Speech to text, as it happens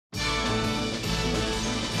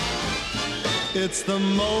It's the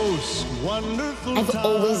most wonderful I've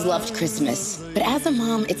always loved Christmas, but as a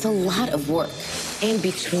mom, it's a lot of work. And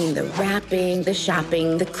between the wrapping, the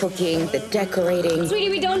shopping, the cooking, the decorating. Sweetie,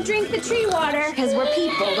 we don't drink the tree water because we're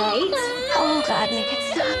people, right? Oh, God, make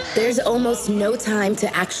it stop. There's almost no time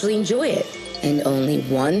to actually enjoy it. And only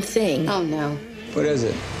one thing. Oh, no. What is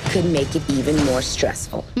it? Could make it even more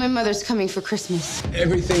stressful. My mother's coming for Christmas.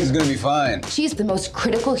 Everything's gonna be fine. She's the most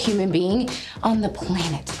critical human being on the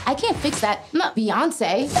planet. I can't fix that. I'm not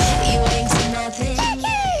Beyonce.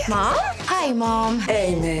 Mom? Hi, Mom.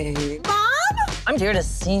 Hey, May. I'm here to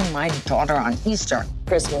see my daughter on Easter.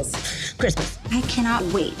 Christmas. I cannot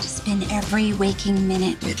wait to spend every waking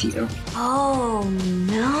minute with you. Oh,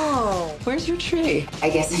 no. Where's your tree? I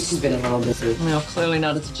guess I've just been a little busy. No, clearly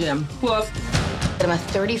not at the gym. Woof. I'm a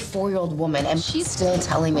 34-year-old woman, and she's still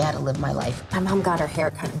telling me how to live my life. My mom got her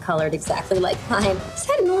hair cut and colored exactly like mine. Is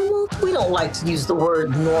that normal? We don't like to use the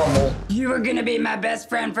word normal. You are gonna be my best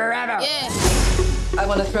friend forever. Yeah. I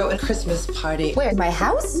want to throw a Christmas party. Where, my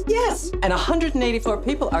house? Yes. And 184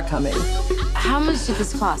 people are coming. How much did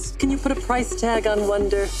this cost? Can you put a price tag on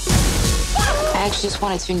wonder? I actually just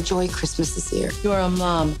wanted to enjoy Christmas this year. You're a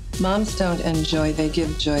mom. Moms don't enjoy, they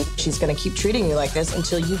give joy. She's gonna keep treating you like this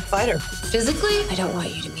until you fight her. Physically, I don't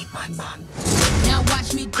want you to meet my mom. Now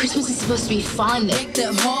watch me. Christmas is supposed to be fun.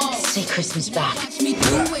 Say Christmas back.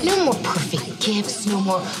 No more perfect gifts, no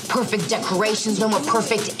more perfect decorations, no more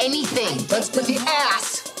perfect anything. Let's put the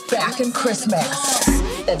ass back in Christmas.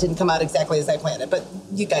 That didn't come out exactly as I planned it, but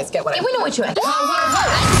you guys get what I Hey, we know what you're at.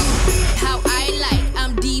 How I like,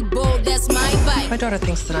 I'm D-Bold, that's my vibe. My daughter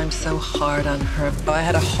thinks that I'm so hard on her. I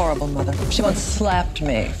had a horrible mother. She once slapped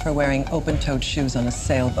me for wearing open-toed shoes on a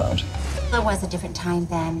sailboat. It was a different time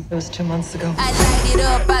then. It was 2 months ago. I light it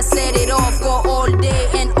up, I set it off for all day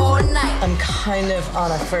and all night. I'm kind of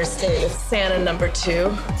on a first date with Santa number 2.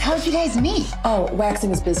 How'd you guys meet? Oh,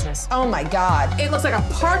 waxing his business. Oh my God. It looks like a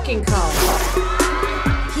parking cone.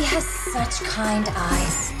 He has such kind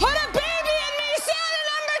eyes. Put a baby in me, Santa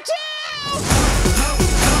number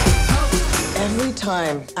 2! Every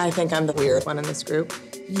time I think I'm the weird one in this group,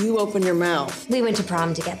 you open your mouth. We went to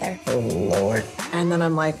prom together. Oh, Lord. And then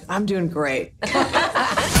I'm like, I'm doing great.